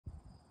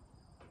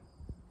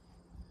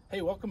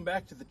Hey, welcome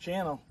back to the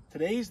channel.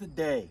 Today's the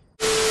day.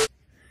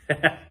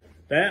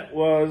 That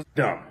was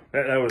dumb.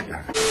 That was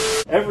dumb.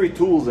 Every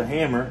tool's a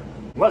hammer,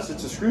 unless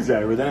it's a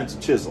screwdriver, then it's a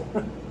chisel.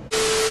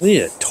 We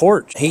need a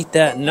torch. Hate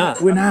that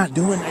nut. We're not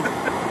doing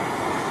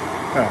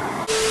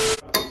that.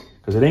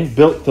 Because it ain't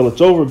built till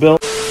it's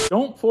overbuilt.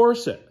 Don't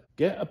force it.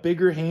 Get a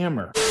bigger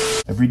hammer.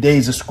 Every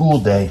day's a school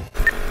day.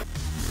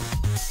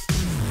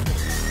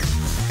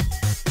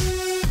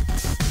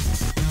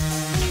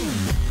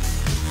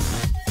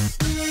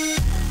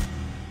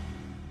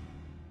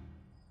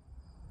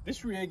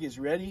 This rig is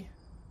ready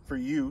for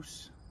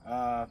use.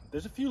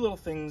 There's a few little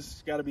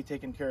things got to be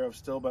taken care of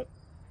still, but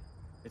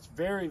it's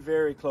very,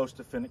 very close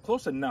to finish,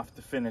 close enough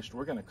to finished.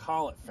 We're going to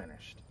call it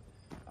finished.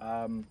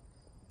 And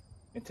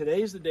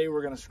today's the day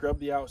we're going to scrub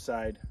the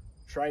outside.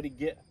 Try to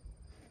get,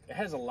 it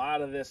has a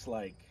lot of this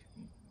like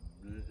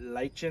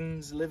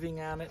lichens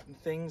living on it and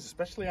things,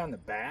 especially on the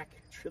back.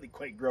 It's really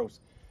quite gross.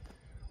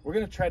 We're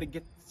going to try to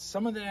get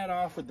some of that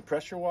off with the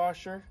pressure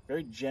washer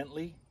very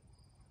gently.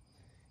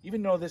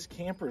 Even though this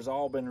camper's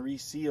all been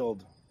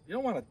resealed, you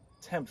don't want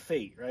to tempt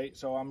fate, right?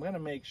 So I'm going to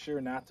make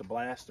sure not to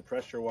blast the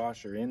pressure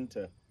washer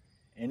into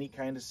any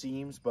kind of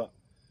seams, but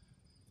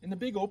in the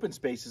big open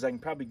spaces, I can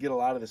probably get a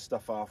lot of this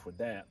stuff off with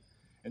that.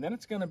 And then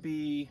it's going to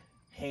be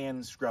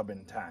hand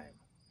scrubbing time.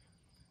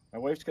 My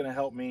wife's going to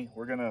help me.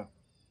 We're going to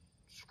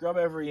scrub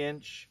every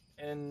inch,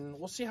 and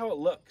we'll see how it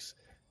looks.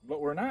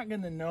 But we're not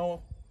going to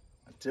know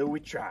until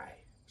we try.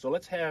 So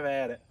let's have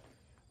at it.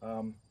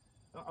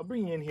 I'll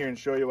bring you in here and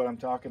show you what I'm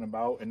talking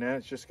about, and then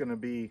it's just going to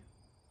be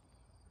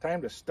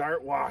time to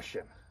start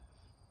washing.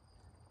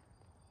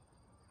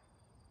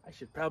 I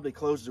should probably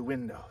close the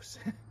windows.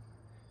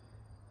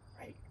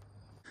 Right.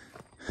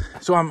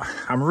 So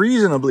I'm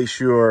reasonably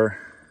sure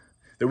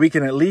that we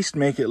can at least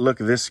make it look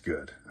this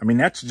good. I mean,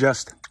 that's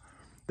just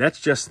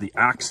the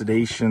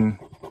oxidation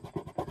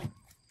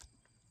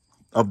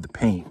of the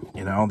paint,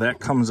 you know, that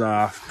comes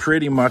off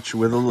pretty much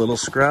with a little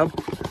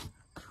scrub.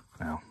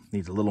 Now,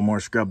 needs a little more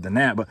scrub than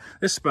that, but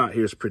this spot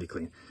here is pretty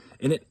clean.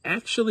 And it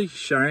actually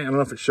shines. I don't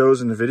know if it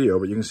shows in the video,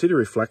 but you can see the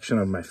reflection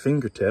of my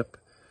fingertip.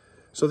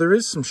 So there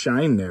is some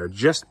shine there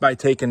just by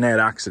taking that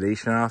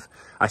oxidation off.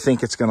 I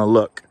think it's going to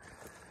look,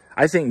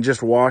 I think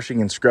just washing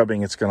and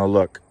scrubbing, it's going to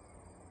look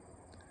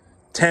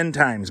 10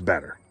 times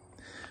better.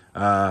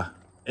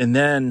 And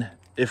then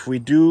if we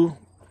do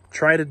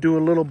try to do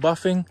a little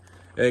buffing,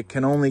 it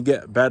can only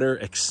get better,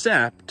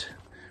 except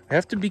we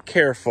have to be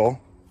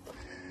careful.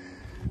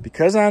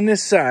 Because on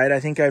this side, I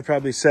think I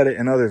probably said it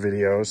in other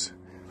videos,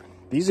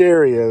 these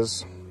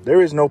areas, there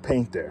is no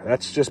paint there.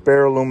 That's just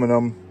bare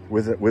aluminum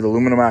with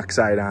aluminum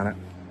oxide on it.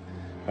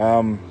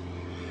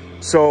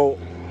 So,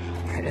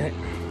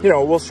 you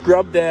know, we'll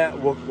scrub that,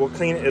 we'll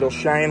clean it, it'll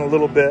shine a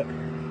little bit,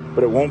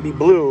 but it won't be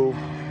blue.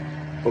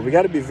 But we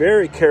got to be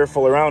very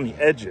careful around the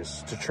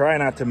edges to try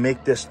not to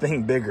make this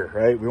thing bigger,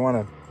 right? We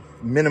want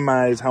to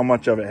minimize how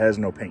much of it has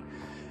no paint.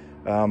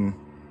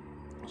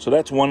 So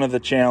that's one of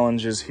the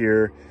challenges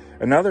here.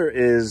 Another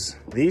is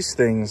these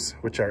things,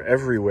 which are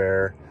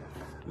everywhere.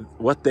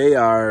 What they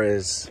are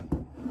is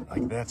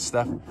like that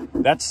stuff.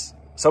 That's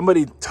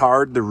somebody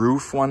tarred the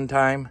roof one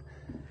time,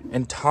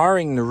 and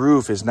tarring the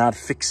roof is not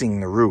fixing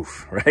the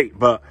roof, right?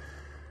 But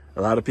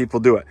a lot of people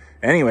do it.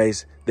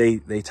 Anyways, they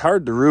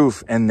tarred the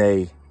roof and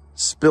they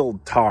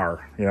spilled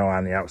tar, you know,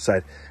 on the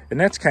outside, and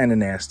that's kind of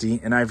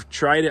nasty. And I've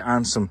tried it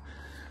on some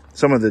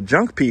of the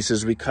junk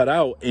pieces we cut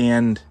out,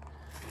 and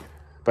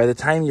by the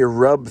time you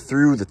rub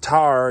through the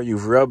tar,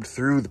 you've rubbed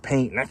through the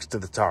paint next to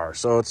the tar.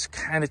 So it's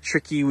kind of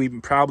tricky. We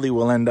probably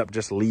will end up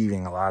just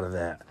leaving a lot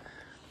of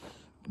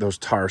those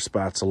tar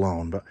spots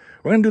alone. But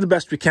we're going to do the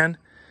best we can.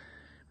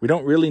 We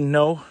don't really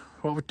know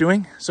what we're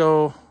doing,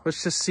 so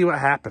let's just see what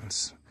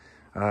happens.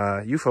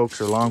 You folks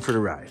are along for the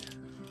ride.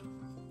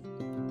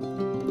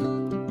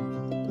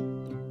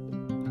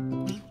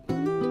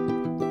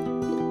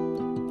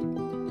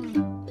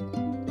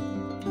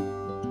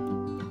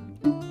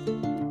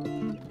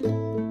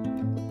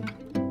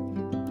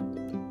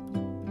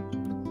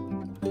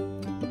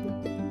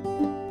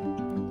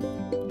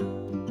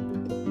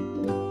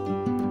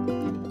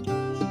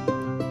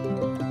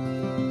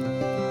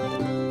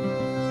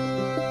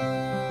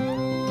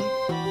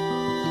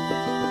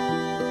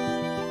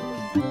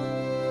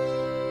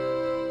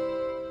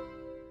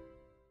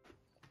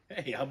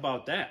 Hey, how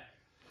about that?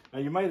 Now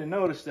you might have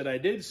noticed that I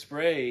did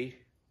spray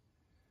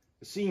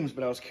the seams,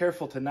 but I was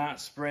careful to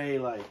not spray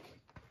like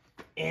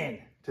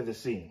into the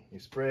seam. You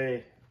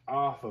spray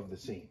off of the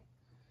seam.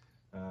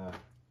 And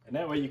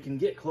that way you can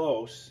get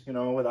close, you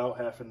know, without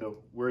having to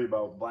worry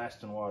about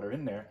blasting water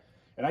in there.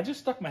 And I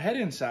just stuck my head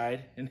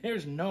inside, and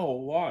there's no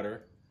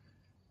water,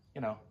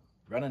 you know,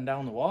 running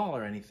down the wall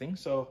or anything,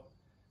 so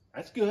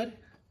that's good.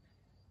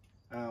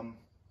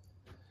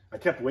 I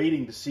kept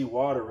waiting to see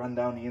water run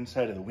down the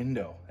inside of the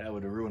window. That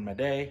would have ruined my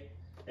day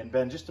and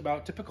been just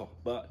about typical,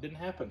 but it didn't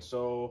happen.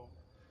 So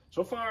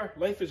far,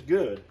 life is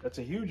good. That's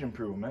a huge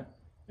improvement.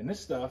 And this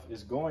stuff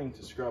is going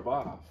to scrub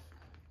off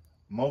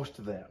most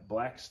of that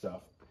black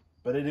stuff,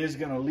 but it is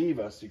going to leave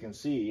us. You can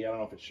see, I don't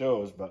know if it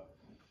shows, but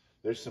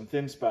there's some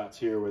thin spots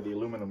here where the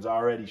aluminum's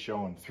already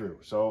showing through.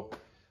 So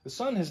the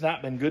sun has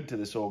not been good to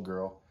this old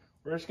girl.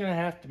 We're just gonna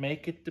have to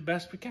make it the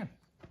best we can.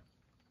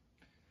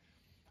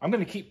 I'm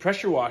gonna keep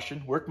pressure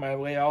washing, work my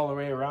way all the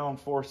way around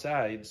 4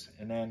 sides,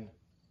 and then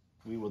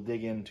we will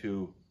dig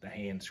into the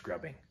hand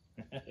scrubbing.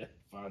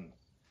 Fun.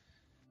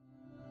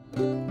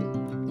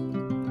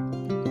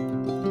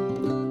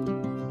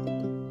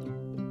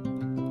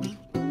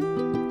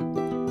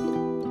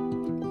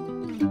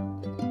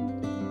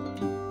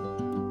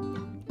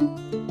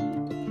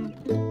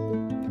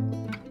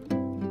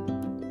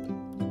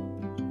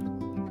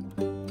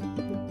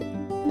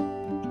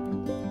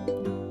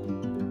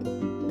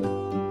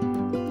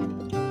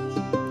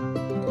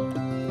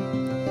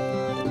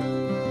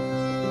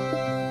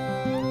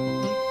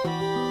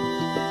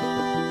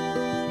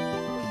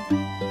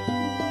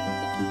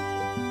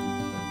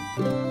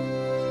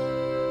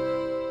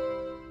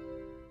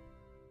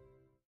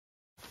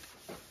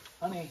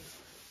 Honey,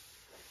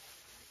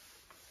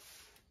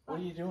 what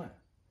are you doing?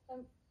 I'm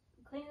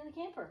cleaning the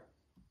camper.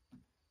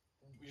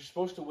 You're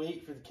supposed to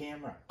wait for the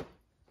camera.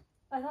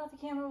 I thought the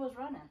camera was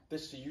running.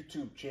 This is a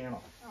YouTube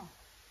channel. Oh.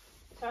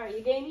 Sorry,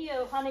 you gave me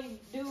a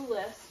honey-do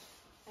list,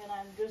 and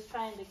I'm just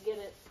trying to get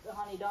it the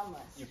honey-done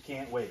list. You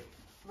can't wait.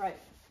 Right.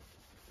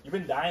 You've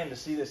been dying to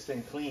see this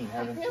thing clean,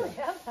 haven't I you? really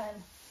have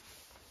been.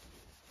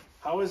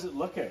 How is it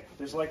looking?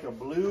 There's like a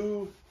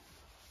blue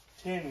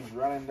tinge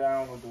running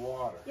down with the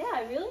water. Yeah,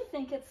 I really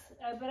think it's,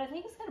 but I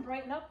think it's going to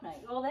brighten up night.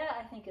 Well, that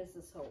I think is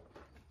the soap.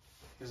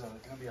 There's going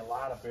to be a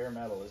lot of bare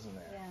metal, isn't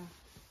there? Yeah.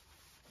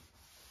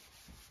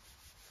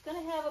 It's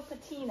going to have a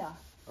patina.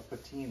 A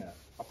patina.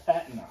 A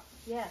patina.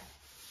 Yeah.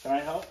 Can I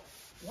help?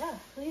 Yeah,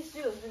 please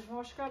do. There's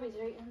more scrubbies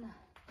right in the,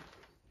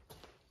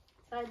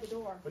 inside the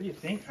door. What do you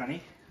think,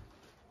 honey?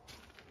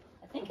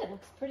 I think it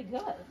looks pretty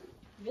good.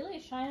 Really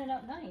shining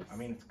up nice. I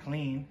mean, it's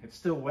clean. It's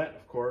still wet,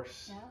 of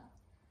course. Yeah.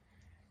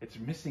 It's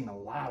missing a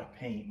lot of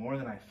paint, more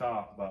than I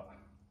thought, but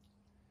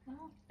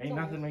Well, ain't it's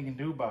nothing we can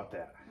do about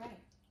that. Right.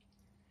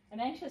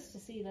 I'm anxious to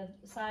see the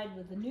side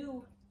with the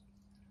new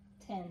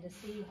tin to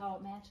see how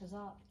it matches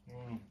up.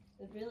 Mm.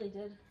 It really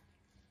did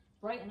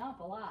brighten up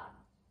a lot.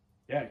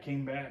 Yeah, it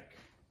came back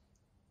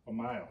a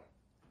mile.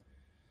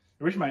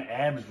 I wish my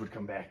abs would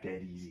come back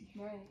that easy.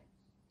 Right.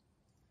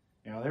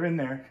 You know, they're in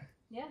there.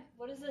 Yeah.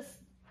 What does this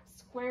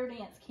square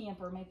dance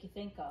camper make you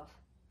think of?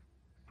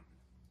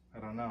 I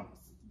don't know.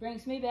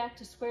 Brings me back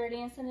to square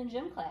dancing in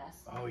gym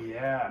class. Oh,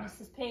 yeah.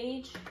 Mrs.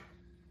 Page,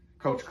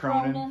 Coach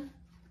Cronin.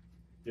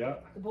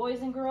 Yep. The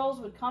boys and girls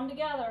would come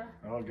together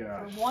Oh, for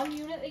gosh. 1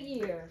 unit a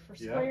year for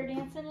square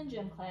dancing in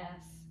gym class.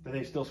 Do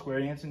they still square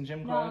dance in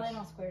gym No, class? they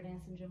don't square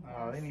dance in gym class.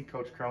 Oh, they need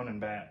Coach Cronin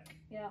back.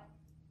 Yeah.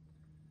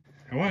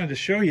 I wanted to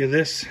show you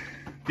this.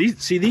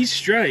 These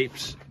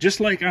stripes, just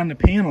like on the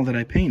panel that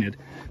I painted,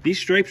 these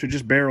stripes are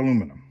just bare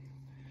aluminum.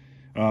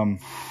 And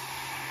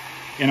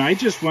I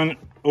just went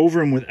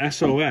over them with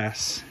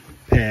SOS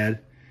pad,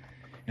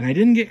 and I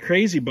didn't get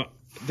crazy, but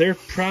they're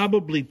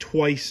probably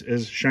twice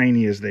as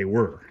shiny as they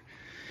were.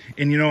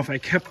 And you know, if I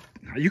kept,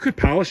 you could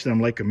polish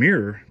them like a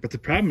mirror, but the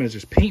problem is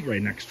there's paint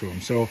right next to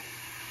them. So,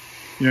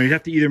 you know, you'd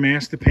have to either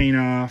mask the paint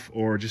off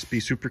or just be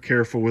super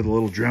careful with a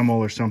little Dremel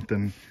or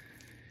something.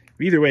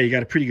 Either way, you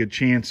got a pretty good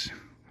chance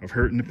of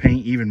hurting the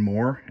paint even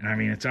more. And I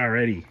mean, it's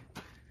already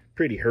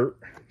pretty hurt.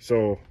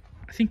 So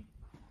I think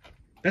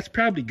that's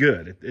probably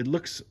good. It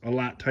looks a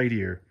lot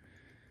tidier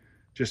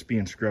just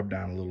being scrubbed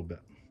down a little bit.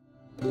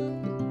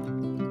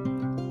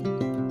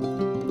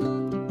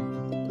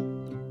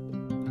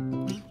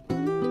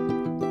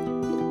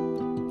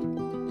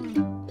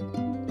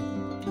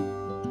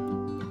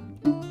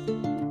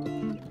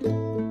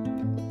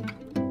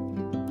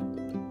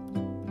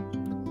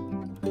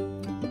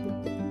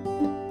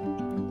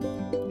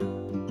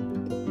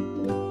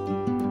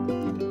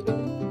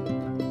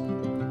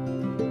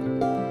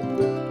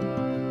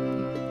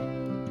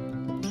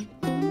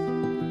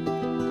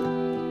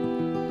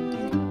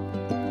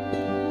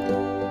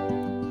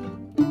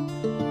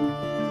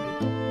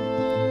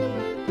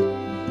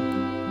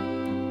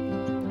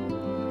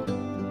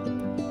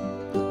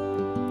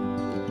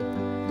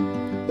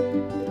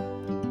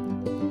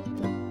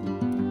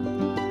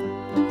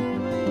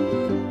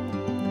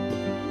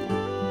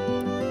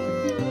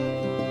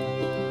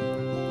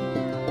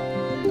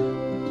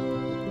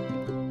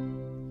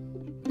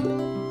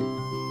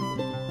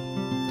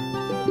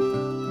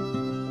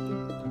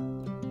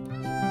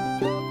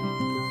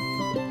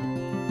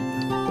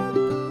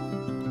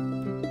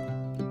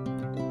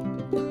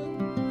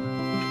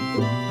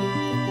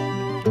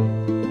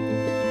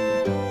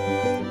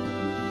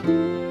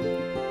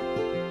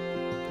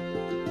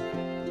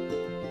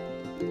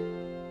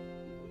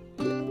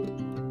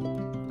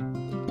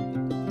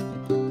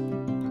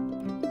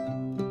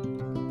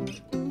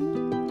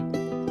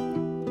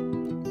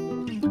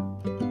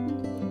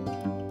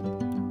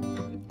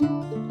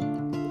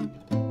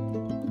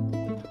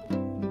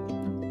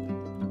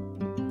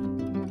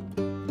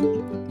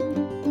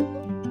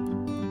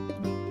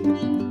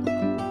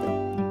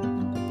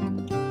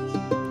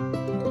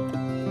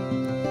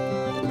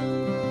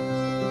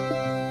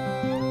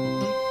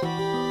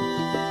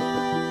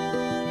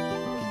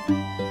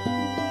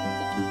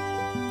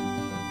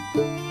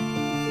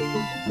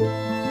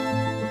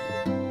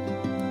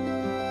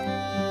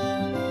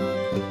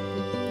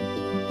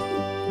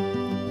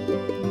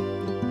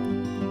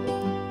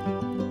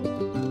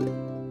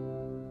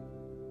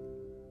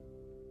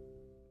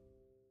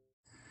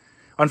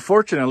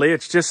 unfortunately,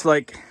 it's just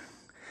like,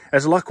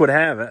 as luck would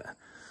have it,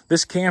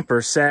 this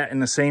camper sat in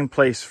the same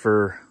place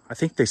for, I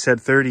think they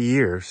said 30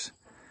 years.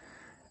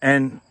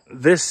 And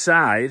this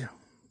side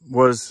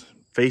was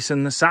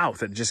facing the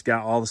south. It just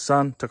got all the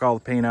sun, took all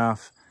the paint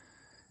off.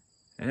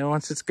 And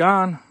once it's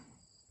gone,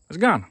 it's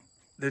gone.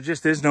 There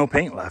just is no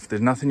paint left.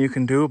 There's nothing you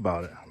can do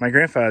about it. My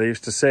grandfather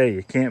used to say,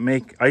 you can't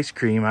make ice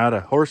cream out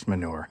of horse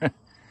manure.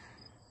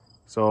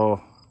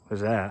 So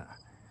there's that.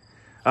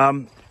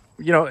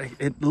 You know,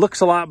 it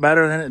looks a lot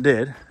better than it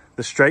did.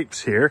 The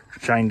stripes here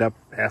shined up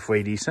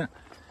halfway decent.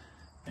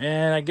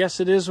 And I guess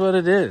it is what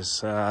it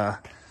is.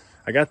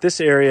 I got this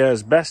area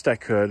as best I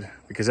could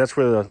because that's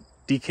where the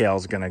decal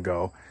is going to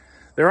go.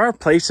 There are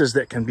places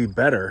that can be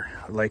better.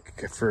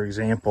 Like, for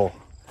example,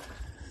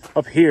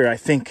 up here, I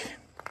think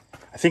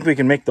we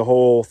can make the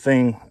whole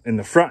thing in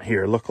the front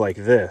here look like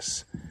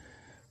this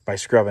by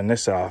scrubbing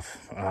this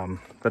off.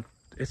 But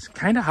it's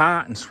kind of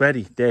hot and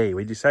sweaty day.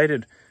 We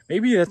decided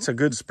maybe that's a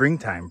good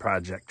springtime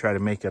project. Try to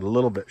make it a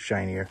little bit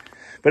shinier,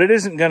 but it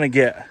isn't going to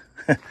get,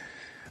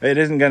 it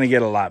isn't going to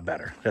get a lot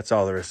better. That's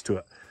all there is to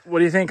it. What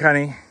do you think,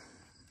 honey?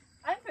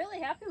 I'm really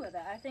happy with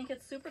it. I think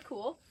it's super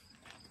cool.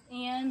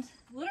 And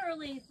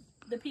literally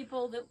the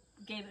people that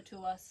gave it to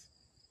us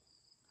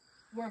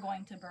were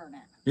going to burn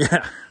it.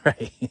 Yeah,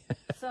 right.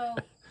 So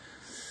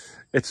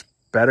it's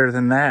better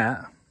than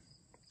that.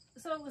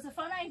 So it was a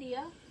fun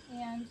idea,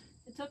 and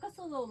it took us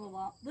a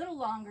little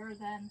longer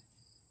than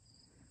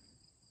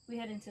we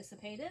had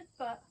anticipated,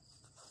 but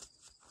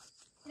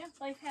you know,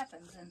 life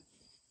happens, and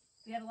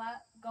we had a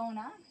lot going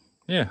on.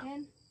 Yeah.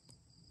 And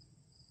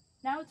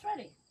now it's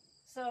ready.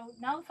 So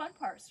now the fun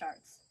part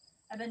starts.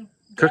 I've been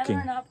Cooking.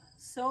 gathering up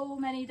so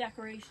many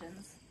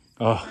decorations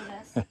Oh.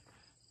 for this,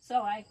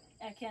 so I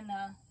can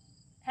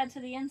head to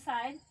the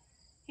inside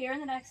here in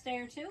the next day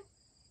or two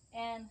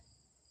and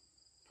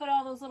put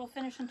all those little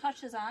finishing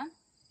touches on.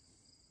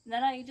 And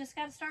then I just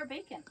got to start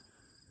baking.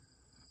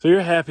 So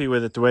you're happy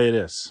with it the way it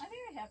is? I'm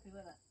very happy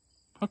with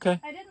it. Okay.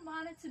 I didn't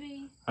want it to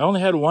be... I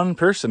only had one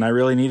person I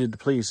really needed to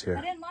please I here.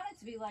 didn't want it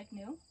to be like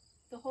new.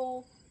 The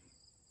whole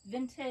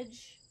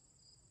vintage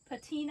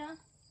patina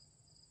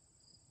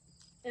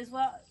is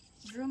what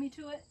drew me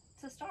to it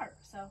to start.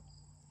 So,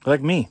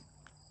 Like me.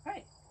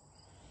 right.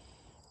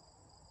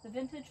 The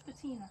vintage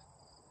patina.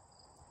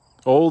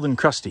 Old and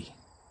crusty.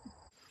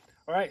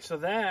 All right, so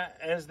that,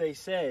 as they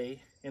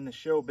say in the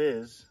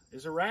showbiz,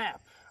 is a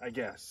wrap, I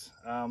guess.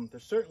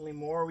 There's certainly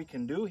more we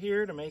can do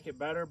here to make it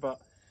better, but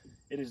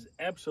it is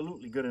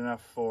absolutely good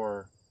enough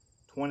for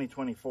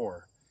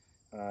 2024.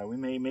 We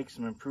may make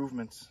some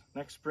improvements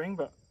next spring,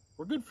 but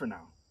we're good for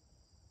now.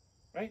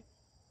 Right?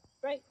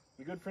 Right.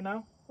 We good for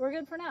now? We're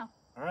good for now.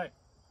 All right.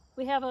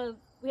 We have a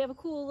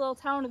cool little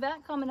town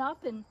event coming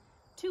up in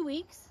 2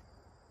 weeks,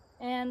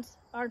 and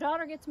our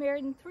daughter gets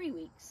married in 3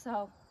 weeks.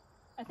 So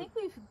I think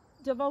we've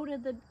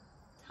devoted the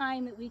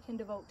time that we can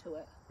devote to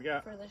it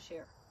for this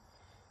year.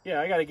 Yeah,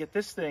 I got to get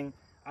this thing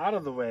out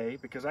of the way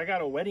because I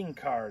got a wedding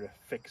car to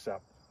fix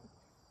up.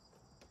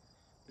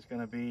 It's going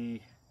to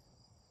be,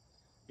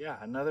 yeah,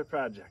 another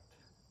project.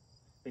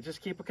 They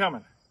just keep it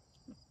coming.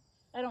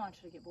 I don't want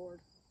you to get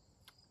bored.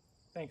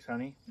 Thanks,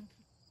 honey.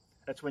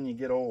 That's when you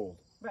get old.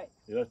 Right.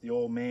 You let the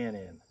old man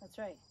in. That's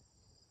right.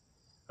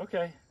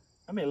 Okay,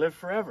 I may live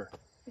forever.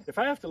 If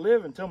I have to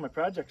live until my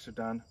projects are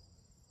done,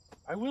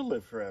 I will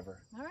live forever.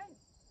 All right.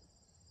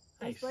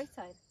 Nice. That's bright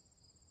side.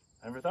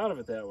 I never thought of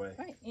it that way.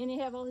 Right. And you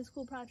have all these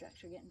cool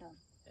projects you're getting done.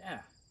 Yeah,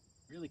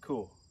 really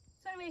cool.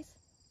 So anyways,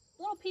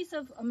 a little piece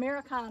of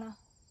Americana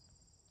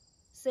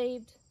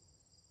saved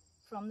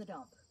from the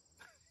dump.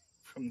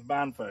 From the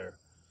bonfire.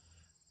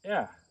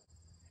 Yeah.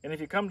 And if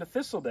you come to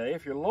Thistle Day,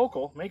 if you're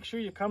local, make sure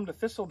you come to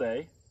Thistle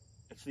Day.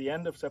 It's the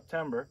end of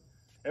September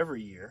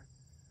every year.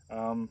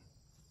 And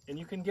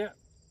you can get,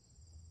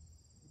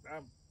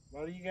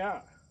 what do you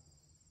got?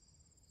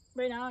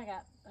 Right now I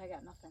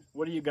got nothing.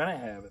 What are you gonna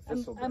have at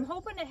Thistle Day? I'm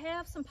hoping to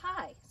have some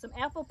pie, some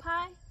apple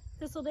pie.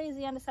 Thistle Day is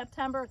the end of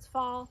September, it's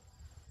fall.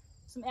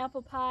 Some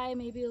apple pie,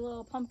 maybe a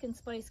little pumpkin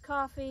spice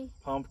coffee.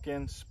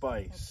 Pumpkin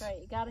spice. That's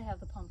right, you gotta have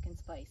the pumpkin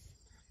spice.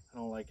 I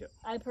don't like it.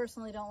 I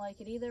personally don't like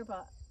it either,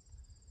 but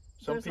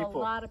Some there's people,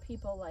 a lot of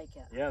people like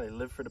it. Yeah, they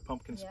live for the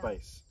pumpkin Yeah.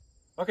 spice.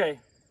 Okay,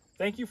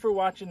 thank you for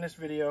watching this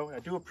video. I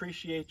do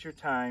appreciate your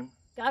time.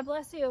 God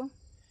bless you.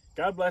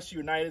 God bless the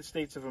United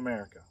States of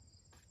America.